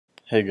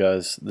Hey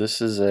guys, this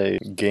is a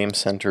Game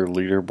Center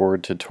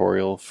leaderboard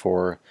tutorial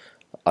for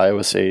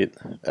iOS 8,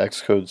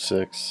 Xcode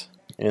 6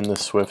 in the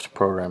Swift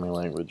programming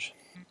language.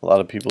 A lot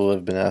of people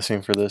have been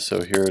asking for this,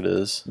 so here it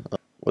is.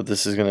 What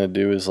this is going to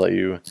do is let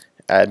you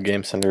add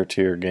Game Center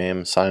to your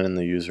game, sign in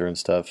the user and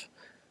stuff,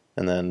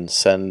 and then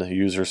send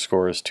user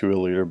scores to a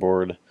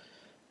leaderboard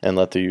and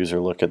let the user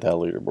look at that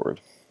leaderboard.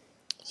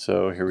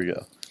 So here we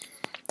go.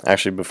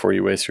 Actually, before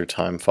you waste your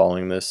time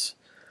following this,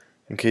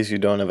 in case you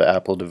don't have an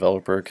Apple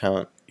developer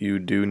account, you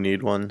do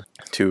need one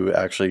to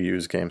actually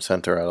use Game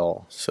Center at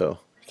all. So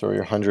throw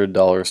your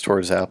 $100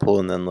 towards Apple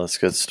and then let's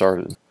get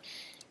started.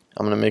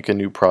 I'm going to make a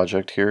new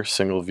project here,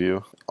 single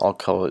view. I'll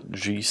call it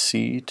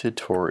GC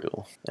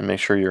Tutorial and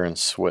make sure you're in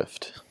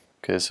Swift.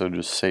 Okay, so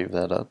just save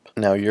that up.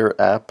 Now your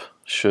app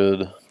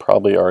should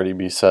probably already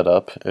be set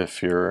up.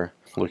 If you're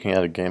looking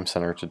at a Game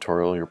Center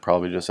tutorial, you're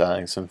probably just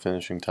adding some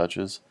finishing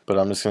touches. But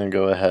I'm just going to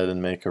go ahead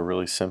and make a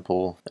really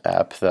simple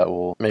app that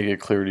will make it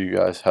clear to you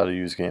guys how to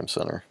use Game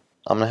Center.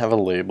 I'm going to have a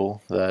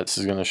label that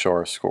is going to show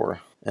our score.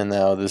 And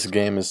now this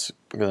game is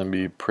going to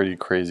be a pretty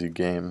crazy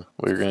game.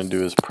 What you're going to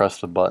do is press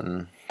the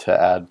button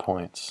to add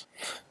points.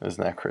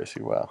 Isn't that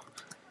crazy? Wow.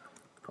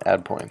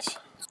 Add points.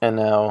 And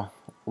now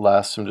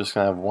last I'm just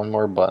going to have one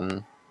more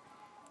button.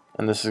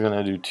 And this is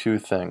going to do two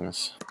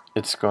things.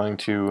 It's going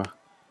to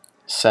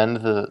send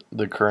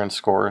the current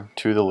score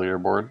to the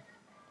leaderboard.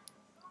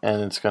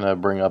 And it's going to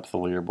bring up the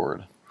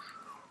leaderboard.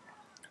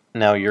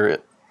 Now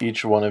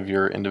each one of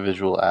your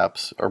individual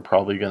apps are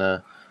probably going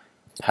to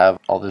have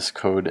all this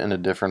code in a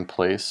different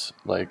place.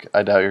 Like,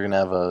 I doubt you're going to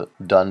have a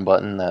done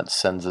button that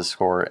sends the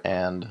score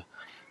and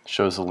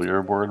shows the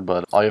leaderboard,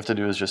 but all you have to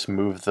do is just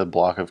move the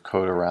block of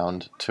code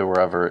around to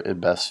wherever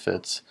it best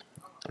fits.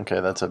 Okay,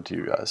 that's up to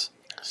you guys.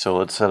 So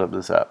let's set up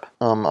this app.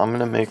 I'm going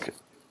to make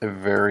a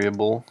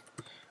variable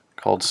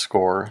called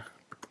score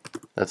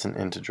that's an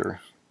integer,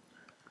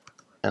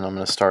 and I'm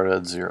going to start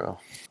at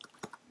 0.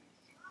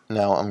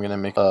 Now I'm going to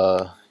make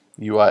a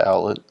UI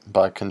outlet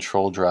by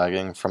control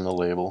dragging from the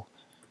label,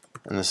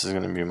 and this is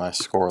going to be my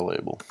score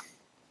label.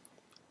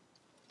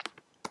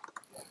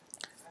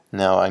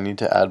 Now I need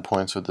to add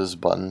points with this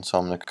button, so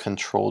I'm going to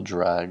control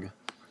drag,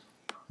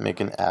 make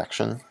an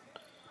action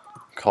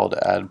called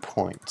add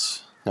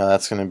points. Now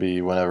that's going to be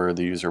whenever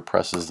the user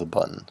presses the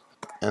button.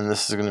 And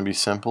this is going to be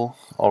simple.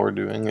 All we're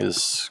doing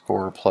is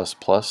score plus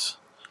plus,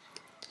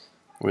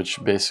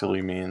 which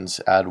basically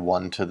means add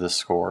 1 to the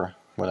score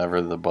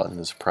whenever the button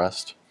is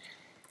pressed.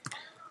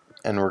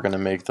 And we're going to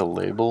make the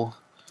label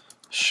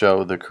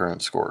show the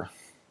current score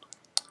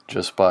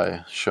just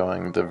by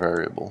showing the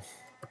variable.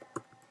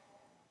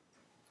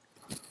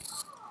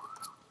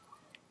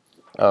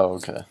 Oh,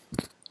 okay.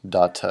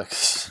 Dot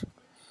text.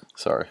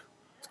 Sorry.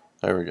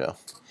 There we go.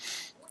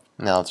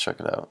 Now let's check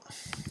it out.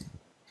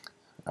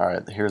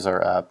 Alright, here's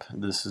our app.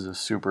 This is a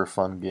super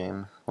fun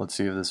game. Let's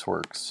see if this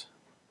works.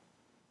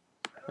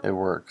 It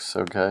works,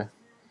 okay.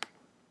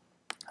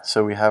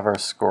 So we have our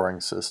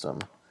scoring system.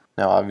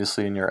 Now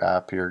obviously in your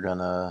app you're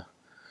gonna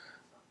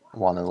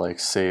want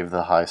to save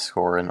the high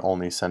score and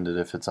only send it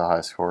if it's a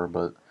high score,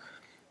 but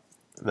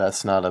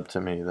that's not up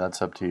to me,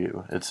 that's up to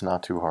you. It's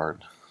not too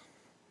hard.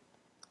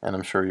 And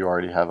I'm sure you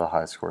already have a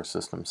high score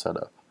system set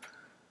up.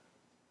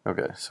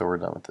 Okay, so we're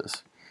done with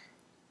this.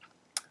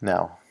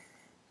 Now,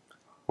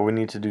 what we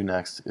need to do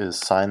next is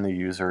sign the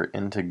user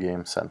into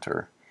Game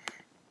Center.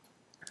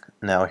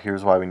 Now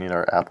here's why we need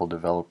our Apple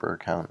developer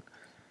account.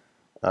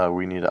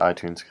 We need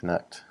iTunes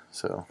Connect.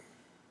 So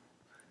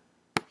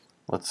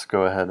let's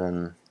go ahead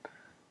and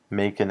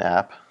make an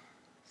app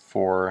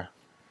for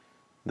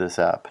this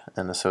app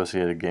and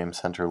associate a Game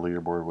Center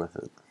leaderboard with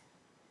it.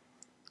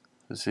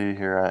 So see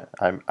here,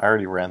 I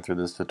already ran through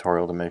this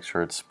tutorial to make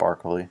sure it's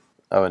sparkly.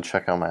 Oh, and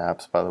check out my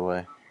apps, by the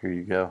way. Here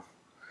you go.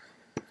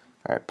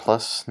 Alright,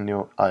 plus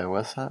new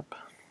iOS app.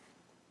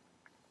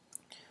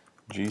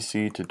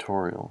 GC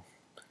tutorial.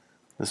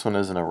 This one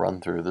isn't a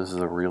run through, this is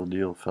a real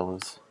deal,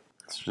 fellas.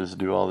 Let's just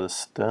do all this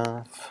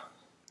stuff.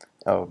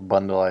 Oh,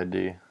 bundle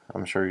ID.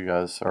 I'm sure you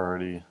guys are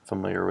already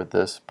familiar with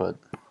this, but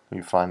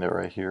you find it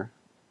right here.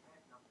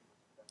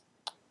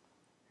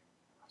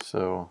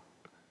 So,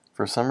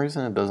 for some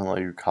reason it doesn't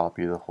let you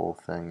copy the whole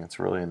thing. It's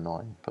really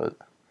annoying, but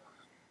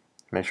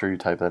make sure you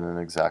type that in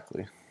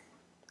exactly.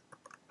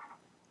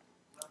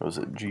 What was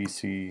it?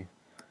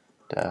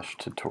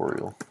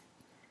 GC-tutorial.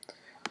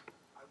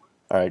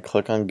 Alright,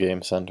 click on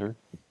Game Center.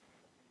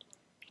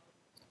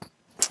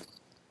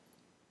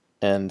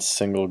 And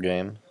single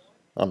game,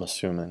 I'm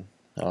assuming.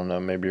 I don't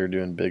know, maybe you're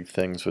doing big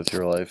things with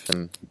your life.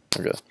 And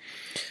okay.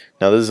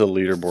 Now this is a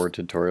leaderboard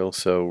tutorial,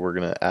 so we're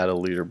going to add a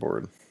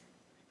leaderboard.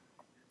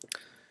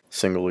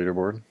 Single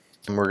leaderboard.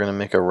 And we're going to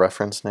make a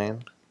reference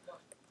name.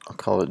 I'll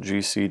call it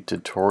GC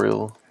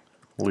Tutorial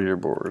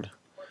Leaderboard.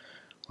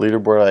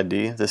 Leaderboard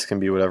ID, this can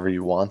be whatever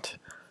you want.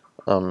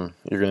 You're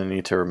going to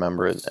need to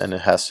remember it, and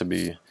it has to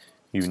be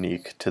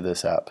unique to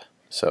this app.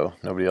 So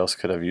nobody else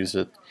could have used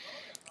it.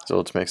 So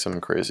let's make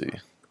something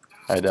crazy.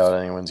 I doubt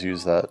anyone's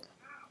used that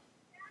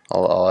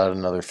I'll add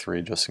another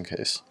 3 just in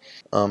case.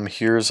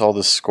 Here's all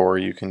the score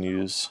you can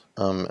use.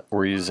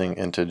 We're using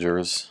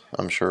integers.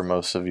 I'm sure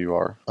most of you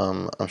are.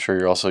 I'm sure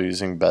you're also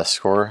using best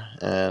score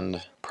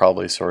and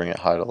probably sorting it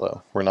high to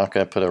low. We're not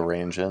going to put a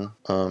range in.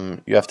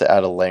 You have to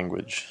add a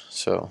language.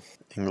 So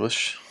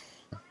English.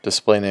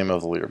 Display name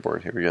of the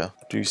leaderboard. Here we go.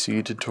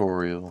 GC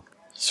tutorial.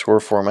 Score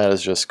format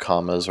is just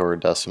commas or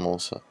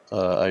decimals.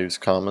 I use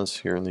commas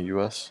here in the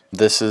US.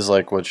 This is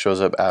like what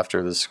shows up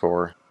after the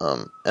score.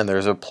 And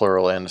there's a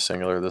plural and a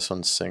singular. This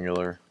one's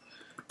singular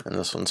and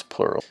this one's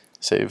plural.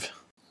 Save.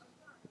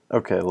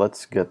 Okay,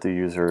 let's get the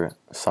user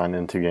signed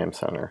into Game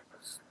Center.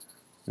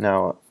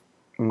 Now,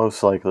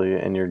 most likely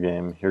in your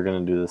game, you're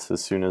going to do this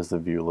as soon as the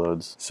view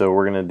loads. So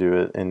we're going to do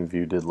it in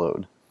view did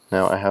load.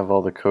 Now I have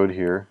all the code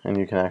here, and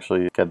you can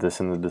actually get this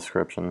in the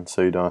description,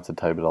 so you don't have to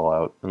type it all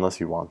out,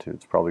 unless you want to.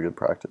 It's probably good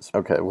practice.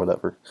 Okay,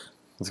 whatever.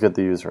 Let's get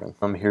the user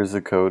in. Here's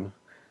the code.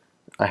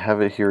 I have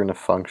it here in a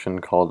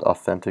function called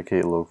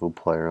authenticate local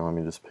player. Let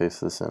me just paste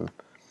this in.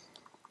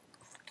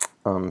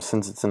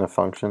 Since it's in a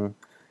function,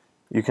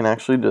 you can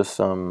actually just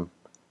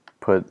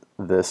put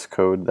this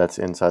code that's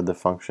inside the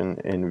function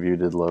in view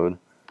did load,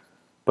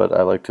 but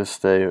I like to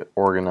stay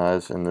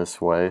organized in this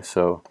way,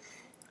 so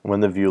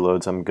when the view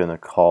loads, I'm going to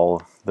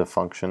call the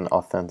function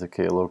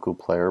authenticate local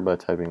player by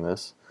typing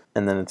this,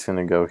 and then it's going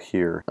to go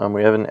here.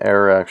 We have an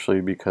error actually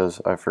because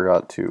I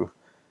forgot to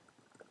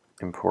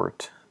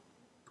import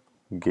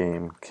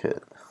game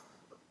kit.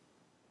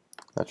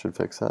 That should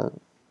fix that.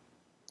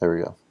 There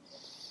we go.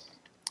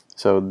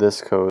 So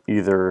this code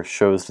either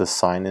shows the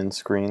sign-in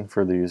screen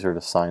for the user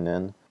to sign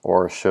in,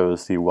 or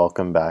shows the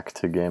welcome back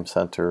to Game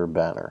Center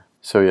banner.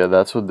 So yeah,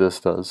 that's what this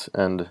does,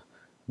 and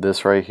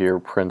this right here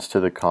prints to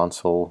the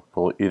console,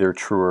 well, either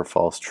true or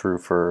false. True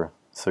for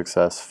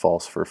success,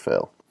 false for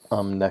fail.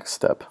 Next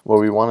step. What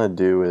we want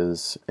to do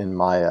is, in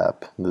my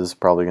app, this is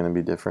probably going to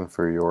be different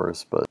for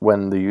yours, but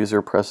when the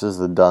user presses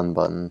the done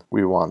button,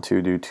 we want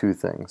to do 2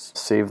 things.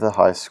 Save the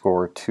high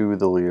score to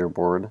the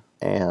leaderboard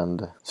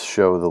and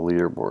show the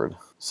leaderboard.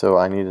 So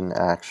I need an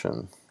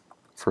action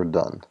for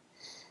done.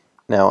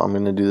 Now I'm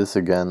going to do this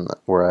again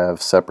where I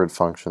have separate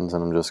functions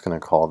and I'm just going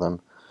to call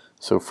them.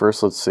 So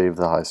first let's save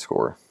the high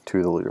score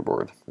to the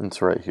leaderboard.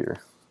 It's right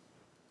here.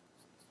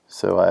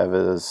 So I have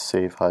it as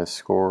save high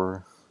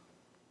score.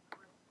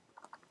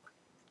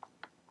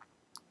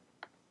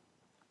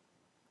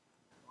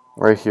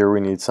 Right here we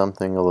need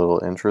something a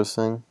little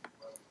interesting.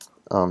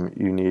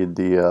 You need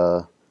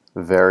the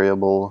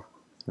variable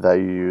that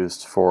you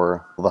used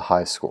for the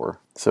high score.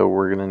 So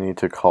we're going to need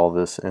to call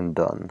this in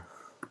done.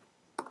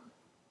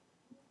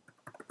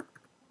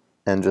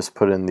 And just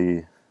put in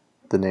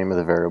the name of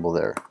the variable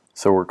there.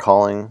 So we're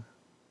calling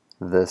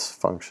this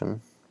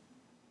function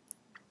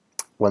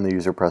when the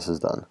user presses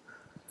done.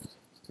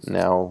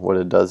 Now what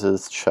it does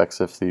is checks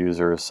if the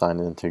user is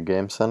signed into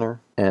Game Center,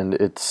 and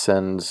it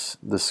sends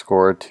the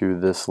score to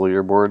this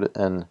leaderboard,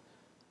 and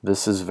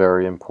this is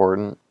very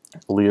important.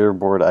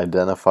 Leaderboard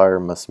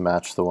identifier must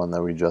match the one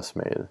that we just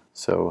made.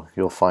 So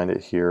you'll find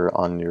it here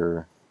on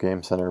your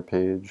Game Center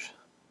page.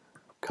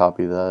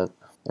 Copy that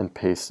and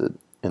paste it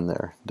in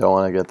there. Don't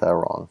want to get that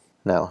wrong.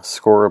 Now,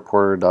 score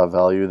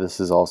reporter.value, this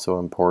is also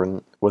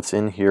important. What's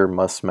in here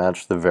must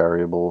match the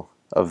variable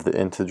of the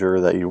integer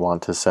that you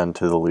want to send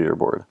to the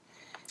leaderboard.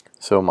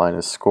 So mine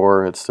is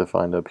score, it's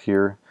defined up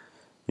here.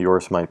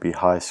 Yours might be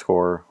high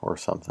score or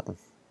something.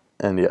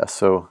 And yeah,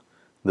 so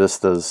this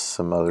does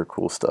some other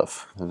cool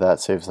stuff. That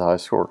saves the high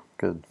score.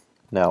 Good.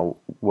 Now,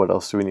 what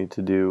else do we need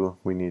to do?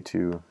 We need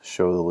to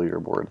show the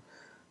leaderboard.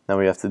 Now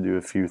we have to do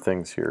a few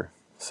things here.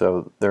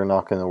 So they're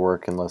not going to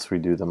work unless we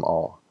do them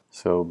all.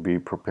 So be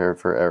prepared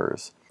for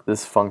errors.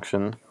 This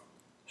function,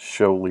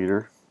 show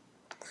leader,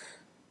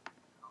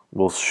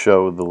 will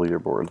show the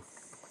leaderboard.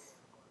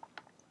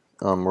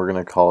 We're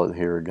going to call it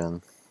here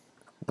again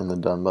in the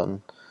done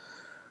button.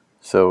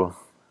 So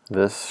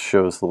this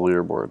shows the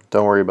leaderboard.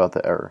 Don't worry about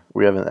the error.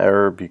 We have an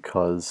error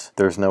because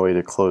there's no way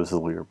to close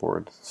the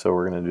leaderboard. So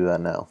we're going to do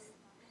that now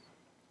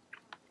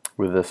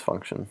with this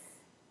function.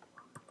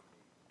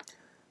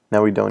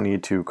 Now we don't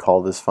need to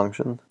call this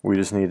function. We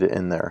just need it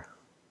in there.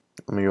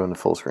 Let me go into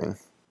full screen.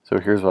 So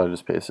here's what I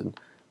just pasted.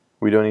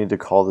 We don't need to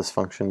call this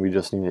function, we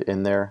just need it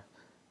in there.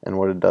 And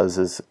what it does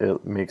is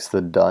it makes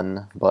the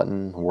done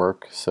button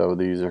work so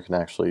the user can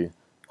actually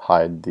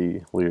hide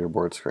the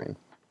leaderboard screen.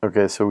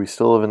 Okay, so we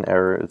still have an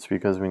error. It's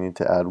because we need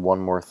to add one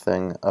more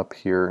thing up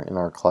here in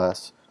our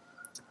class,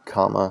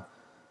 comma,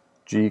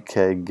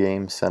 GK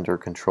Game Center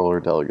Controller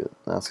Delegate.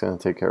 That's going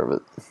to take care of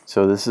it.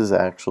 So this is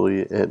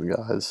actually it,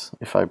 guys.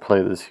 If I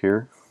play this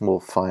here, we'll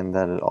find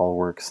that it all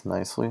works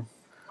nicely.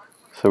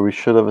 So we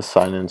should have a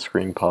sign-in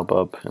screen pop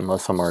up,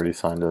 unless I'm already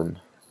signed in.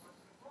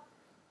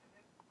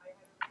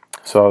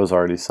 So I was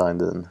already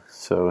signed in.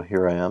 So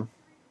here I am,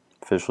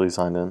 officially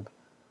signed in.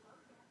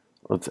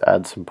 Let's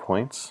add some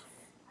points.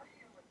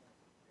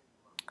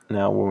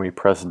 Now when we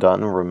press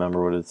done,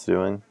 remember what it's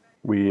doing.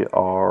 We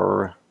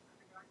are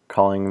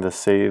calling the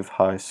save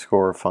high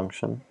score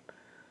function,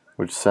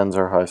 which sends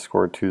our high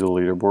score to the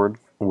leaderboard.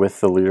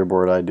 with the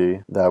leaderboard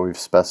ID that we've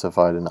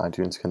specified in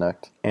iTunes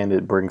Connect, and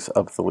it brings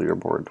up the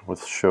leaderboard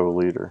with show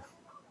leader,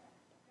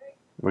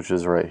 which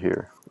is right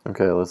here.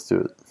 Okay, let's do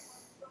it.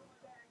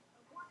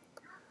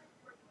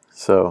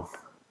 So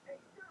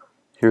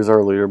here's our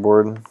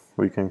leaderboard.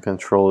 We can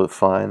control it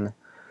fine.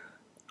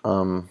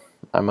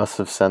 I must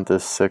have sent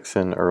this 6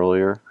 in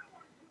earlier.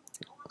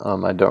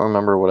 I don't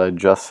remember what I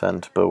just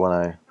sent, but when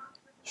I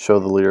show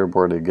the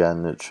leaderboard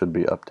again, it should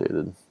be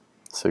updated.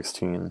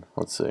 16,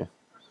 let's see.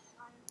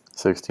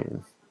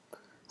 16.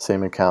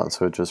 Same account,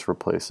 so it just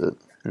replaced it.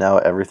 Now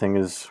everything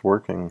is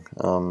working.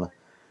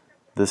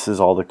 This is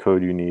all the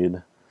code you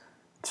need.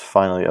 It's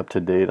finally up to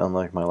date,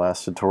 unlike my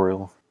last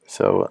tutorial.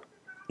 So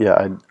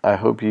yeah, I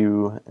hope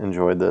you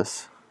enjoyed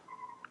this.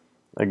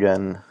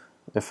 Again,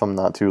 if I'm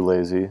not too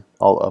lazy,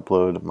 I'll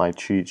upload my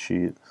cheat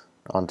sheet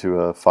onto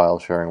a file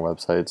sharing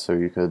website so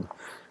you could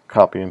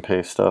copy and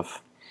paste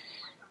stuff.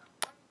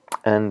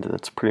 And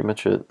that's pretty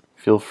much it.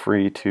 Feel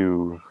free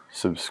to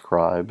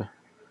subscribe.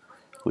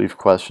 Leave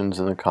questions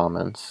in the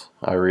comments.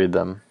 I read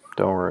them,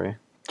 don't worry.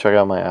 Check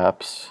out my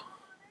apps.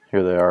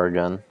 Here they are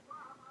again.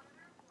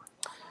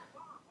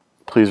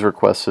 Please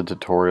request a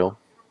tutorial.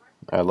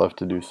 I'd love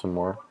to do some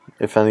more.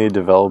 If any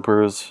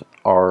developers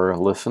are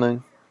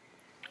listening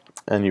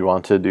and you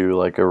want to do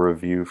like a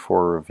review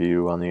for a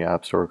review on the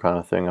App Store kind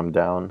of thing, I'm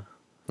down.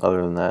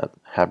 Other than that,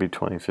 happy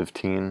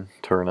 2015,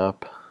 turn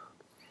up.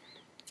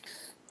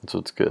 That's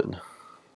what's good.